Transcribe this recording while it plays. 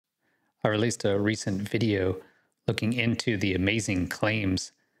I released a recent video looking into the amazing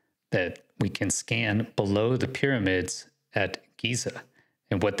claims that we can scan below the pyramids at Giza.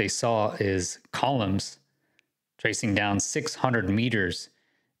 And what they saw is columns tracing down 600 meters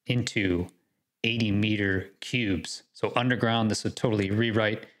into 80-meter cubes. So underground, this would totally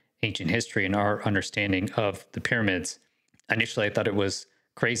rewrite ancient history and our understanding of the pyramids. Initially, I thought it was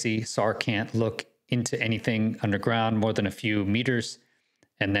crazy. SAR can't look into anything underground more than a few meters.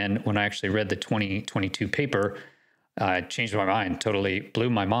 And then when I actually read the 2022 paper, I changed my mind, totally blew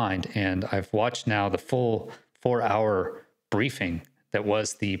my mind. And I've watched now the full 4-hour briefing that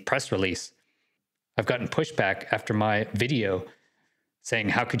was the press release. I've gotten pushback after my video saying,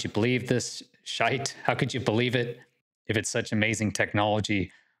 how could you believe this shite? How could you believe it? If it's such amazing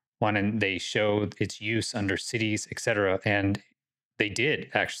technology, why didn't they show its use under cities, etc.? And they did,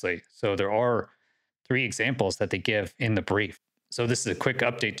 actually. So there are 3 examples that they give in the brief. So this is a quick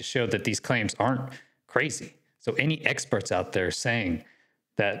update to show that these claims aren't crazy. So any experts out there saying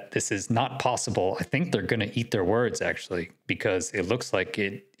that this is not possible, I think they're going to eat their words, actually, because it looks like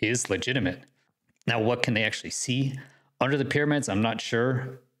it is legitimate. Now, what can they actually see under the pyramids? I'm not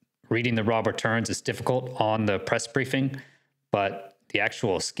sure. Reading the raw returns is difficult on the press briefing, but the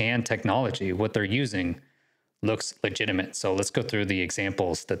actual scan technology, what they're using, looks legitimate. So let's go through the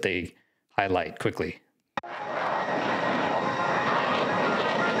examples that they highlight quickly.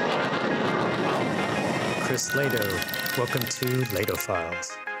 Chris Lehto, welcome to Lehto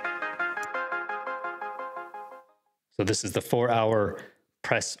Files. So this is the 4-hour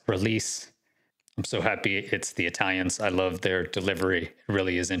press release. I'm so happy it's the Italians. I love their delivery. It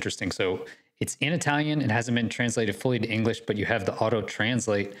really is interesting. So it's in Italian. It hasn't been translated fully to English, but you have the auto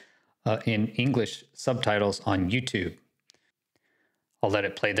translate in English subtitles on YouTube. I'll let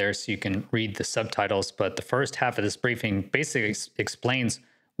it play there so you can read the subtitles. But the first half of this briefing basically explains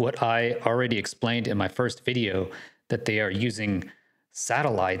what I already explained in my first video, that they are using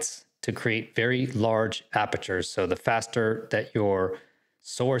satellites to create very large apertures. So the faster that your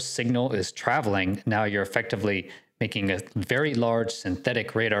source signal is traveling, now you're effectively making a very large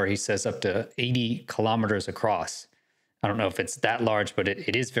synthetic radar, he says, up to 80 kilometers across. I don't know if it's that large, but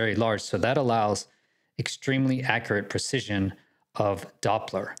it is very large. So that allows extremely accurate precision of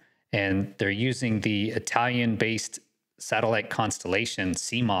Doppler. And they're using the Italian-based satellite constellation,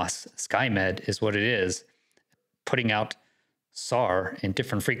 CMOS, SkyMed is what it is, putting out SAR in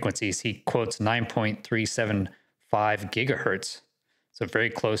different frequencies. He quotes 9.375 gigahertz. So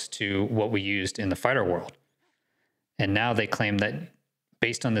very close to what we used in the fighter world. And now they claim that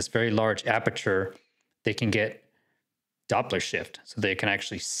based on this very large aperture, they can get Doppler shift. So they can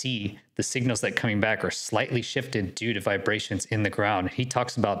actually see the signals that coming back are slightly shifted due to vibrations in the ground. He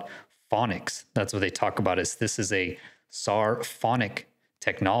talks about phonics. That's what they talk about, is this is a SAR phonic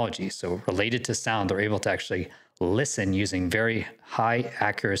technology. So related to sound, they're able to actually listen using very high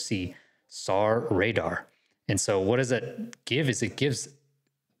accuracy SAR radar. And so what does that give? Is it gives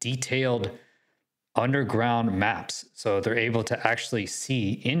detailed underground maps. So they're able to actually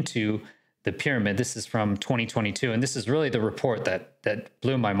see into the pyramid. This is from 2022. And this is really the report that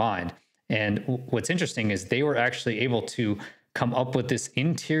blew my mind. And what's interesting is they were actually able to come up with this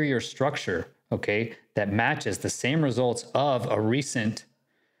interior structure, okay, that matches the same results of a recent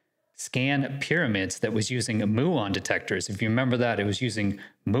scan pyramids that was using muon detectors. If you remember that, it was using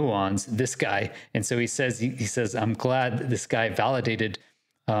muons, this guy. And so he says, I'm glad this guy validated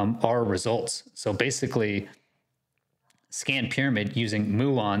our results. So basically, scan pyramid using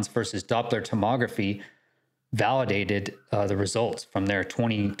muons versus Doppler tomography validated the results from their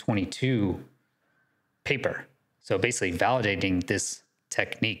 2022 paper. So basically validating this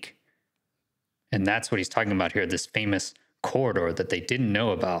technique. And that's what he's talking about here, this famous corridor that they didn't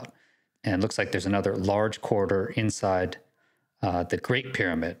know about. And it looks like there's another large corridor inside the Great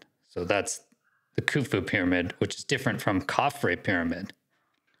Pyramid. So that's the Khufu Pyramid, which is different from Khafre Pyramid.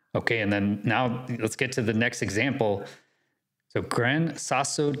 Okay, and then now let's get to the next example. So Gran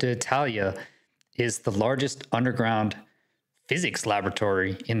Sasso d'Italia is the largest underground physics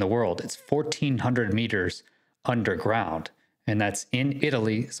laboratory in the world. It's 1,400 meters underground, and that's in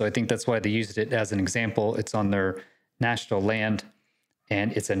Italy. So I think that's why they used it as an example. It's on their national land.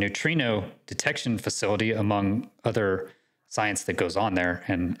 And it's a neutrino detection facility, among other science that goes on there.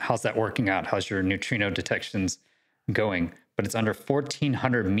 And how's that working out? How's your neutrino detections going? But it's under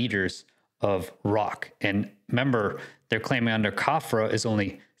 1,400 meters of rock. And remember, they're claiming under Khafre is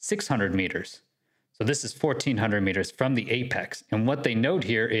only 600 meters. So this is 1,400 meters from the apex. And what they note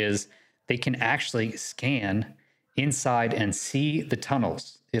here is they can actually scan inside and see the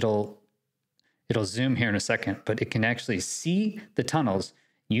tunnels. It'll zoom here in a second, but it can actually see the tunnels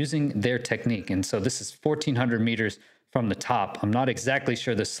using their technique. And so this is 1,400 meters from the top. I'm not exactly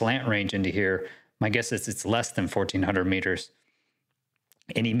sure the slant range into here. My guess is it's less than 1,400 meters.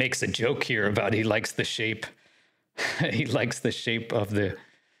 And he makes a joke here about he likes the shape. He likes the shape of the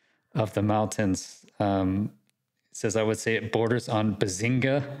mountains. Says, I would say it borders on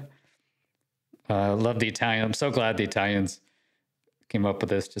Bazinga. Love the Italian. I'm so glad the Italians came up with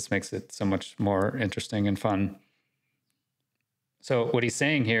this. Just makes it so much more interesting and fun. So what he's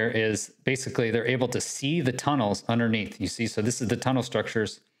saying here is basically they're able to see the tunnels underneath. You see, so this is the tunnel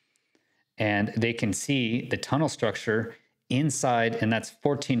structures, and they can see the tunnel structure inside, and that's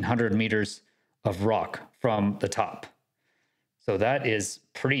 1,400 meters of rock from the top. So that is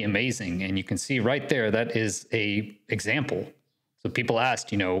pretty amazing. And you can see right there, that is a example. So people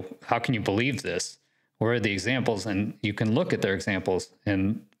asked, how can you believe this? Where are the examples? And you can look at their examples,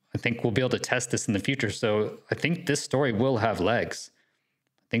 and I think we'll be able to test this in the future. So I think this story will have legs.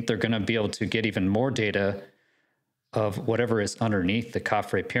 I think they're going to be able to get even more data of whatever is underneath the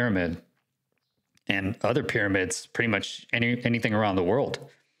Khafre pyramid and other pyramids, pretty much anything around the world.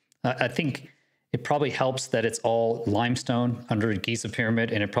 I think it probably helps that it's all limestone under Giza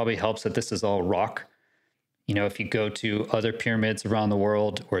Pyramid, and it probably helps that this is all rock. If you go to other pyramids around the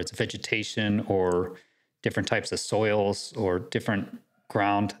world where it's vegetation or different types of soils or different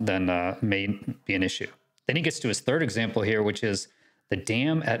ground, then may be an issue. Then he gets to his third example here, which is the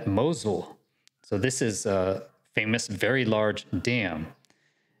dam at Mosul. So this is a famous, very large dam.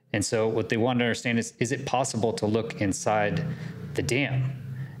 And so what they want to understand is it possible to look inside the dam?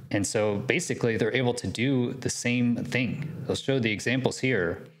 And so basically they're able to do the same thing. They'll show the examples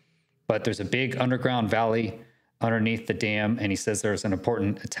here, but there's a big underground valley underneath the dam. And he says there's an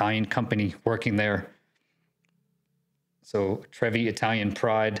important Italian company working there. So Trevi Italian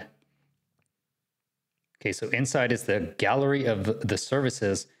Pride. Okay, so inside is the gallery of the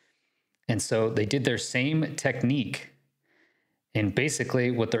services. And so they did their same technique. And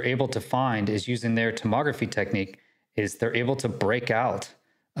basically what they're able to find is using their tomography technique is they're able to break out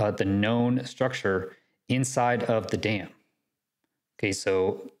the known structure inside of the dam. Okay,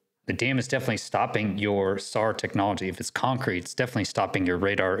 so the dam is definitely stopping your SAR technology. If it's concrete, it's definitely stopping your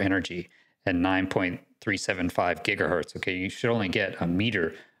radar energy at 9.375 gigahertz. Okay, you should only get a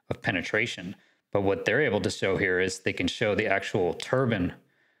meter of penetration. But what they're able to show here is they can show the actual turbine.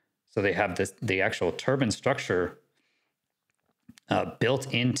 So they have the actual turbine structure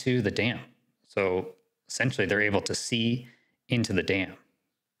built into the dam. So essentially they're able to see into the dam.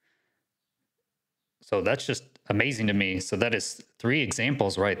 So that's just amazing to me. So that is 3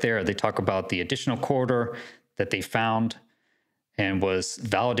 examples right there. They talk about the additional corridor that they found and was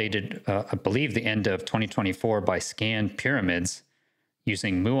validated, I believe, the end of 2024 by scanned pyramids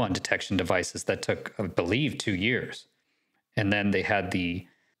using muon detection devices that took, I believe, 2 years. And then they had the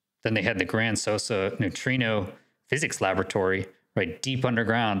Gran Sosa neutrino physics laboratory right deep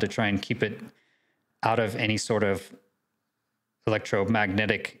underground to try and keep it out of any sort of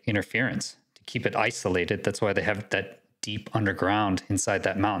electromagnetic interference, to keep it isolated. That's why they have that deep underground inside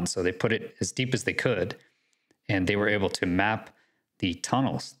that mountain. So they put it as deep as they could, and they were able to map the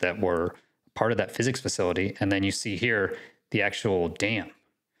tunnels that were part of that physics facility. And then you see here the actual dam.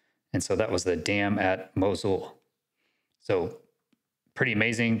 And so that was the dam at Mosul. So pretty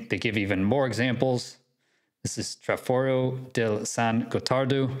amazing. They give even more examples. This is Traforo del San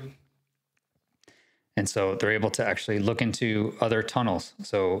Gotardo. And so they're able to actually look into other tunnels.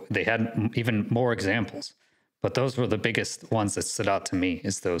 So they had even more examples. But those were the biggest ones that stood out to me,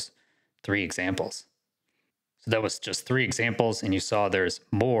 is those 3 examples. So that was just 3 examples, and you saw there's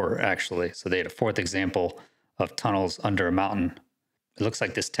more actually. So they had a 4th example of tunnels under a mountain. It looks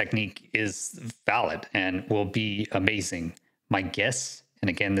like this technique is valid and will be amazing. My guess, and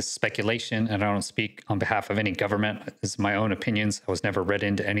again, this is speculation, and I don't speak on behalf of any government. This is my own opinions. I was never read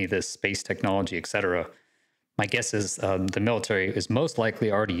into any of this space technology, etc. My guess is the military is most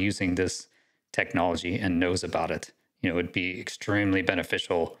likely already using this technology and knows about it. It would be extremely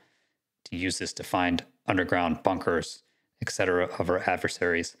beneficial to use this to find underground bunkers, etc., of our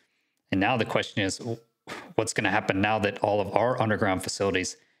adversaries. And now the question is, what's going to happen now that all of our underground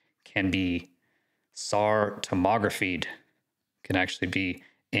facilities can be SAR tomographied, can actually be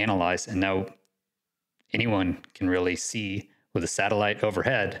analyzed, and now anyone can really see with a satellite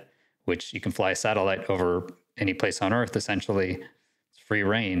overhead, which you can fly a satellite over any place on Earth, essentially. It's free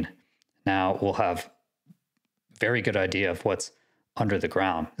reign. Now we'll have a very good idea of what's under the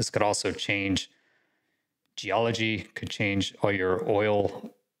ground. This could also change geology, could change all your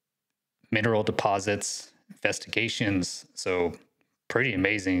oil, mineral deposits, investigations. So pretty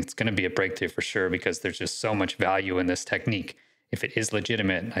amazing. It's going to be a breakthrough for sure, because there's just so much value in this technique. if it is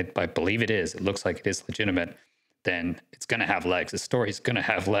legitimate, I believe it is, it looks like it is legitimate, then it's going to have legs. The story's going to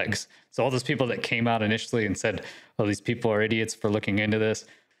have legs. So all those people that came out initially and said, oh, these people are idiots for looking into this,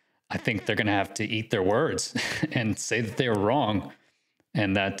 I think they're going to have to eat their words and say that they were wrong,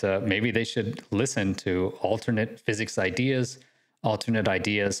 and that maybe they should listen to alternate physics ideas, alternate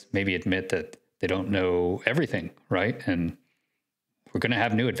ideas, maybe admit that they don't know everything, right? And we're going to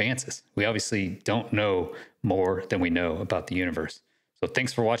have new advances. We obviously don't know more than we know about the universe. So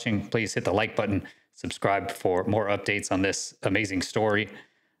thanks for watching. Please hit the like button, subscribe for more updates on this amazing story.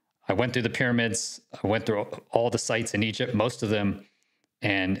 I went through the pyramids. I went through all the sites in Egypt, most of them,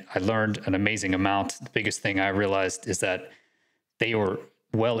 and I learned an amazing amount. The biggest thing I realized is that they were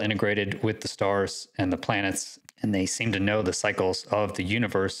well integrated with the stars and the planets, and they seemed to know the cycles of the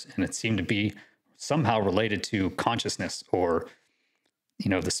universe, and it seemed to be somehow related to consciousness or,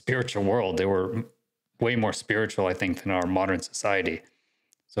 the spiritual world. They were way more spiritual, I think, than our modern society.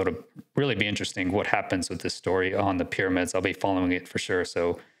 So it'll really be interesting what happens with this story on the pyramids. I'll be following it for sure.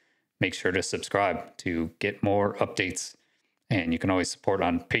 So make sure to subscribe to get more updates. And you can always support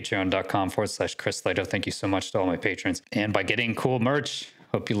on patreon.com/Chris Lehto. Thank you so much to all my patrons. And by getting cool merch,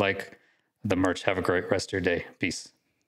 hope you like the merch. Have a great rest of your day. Peace.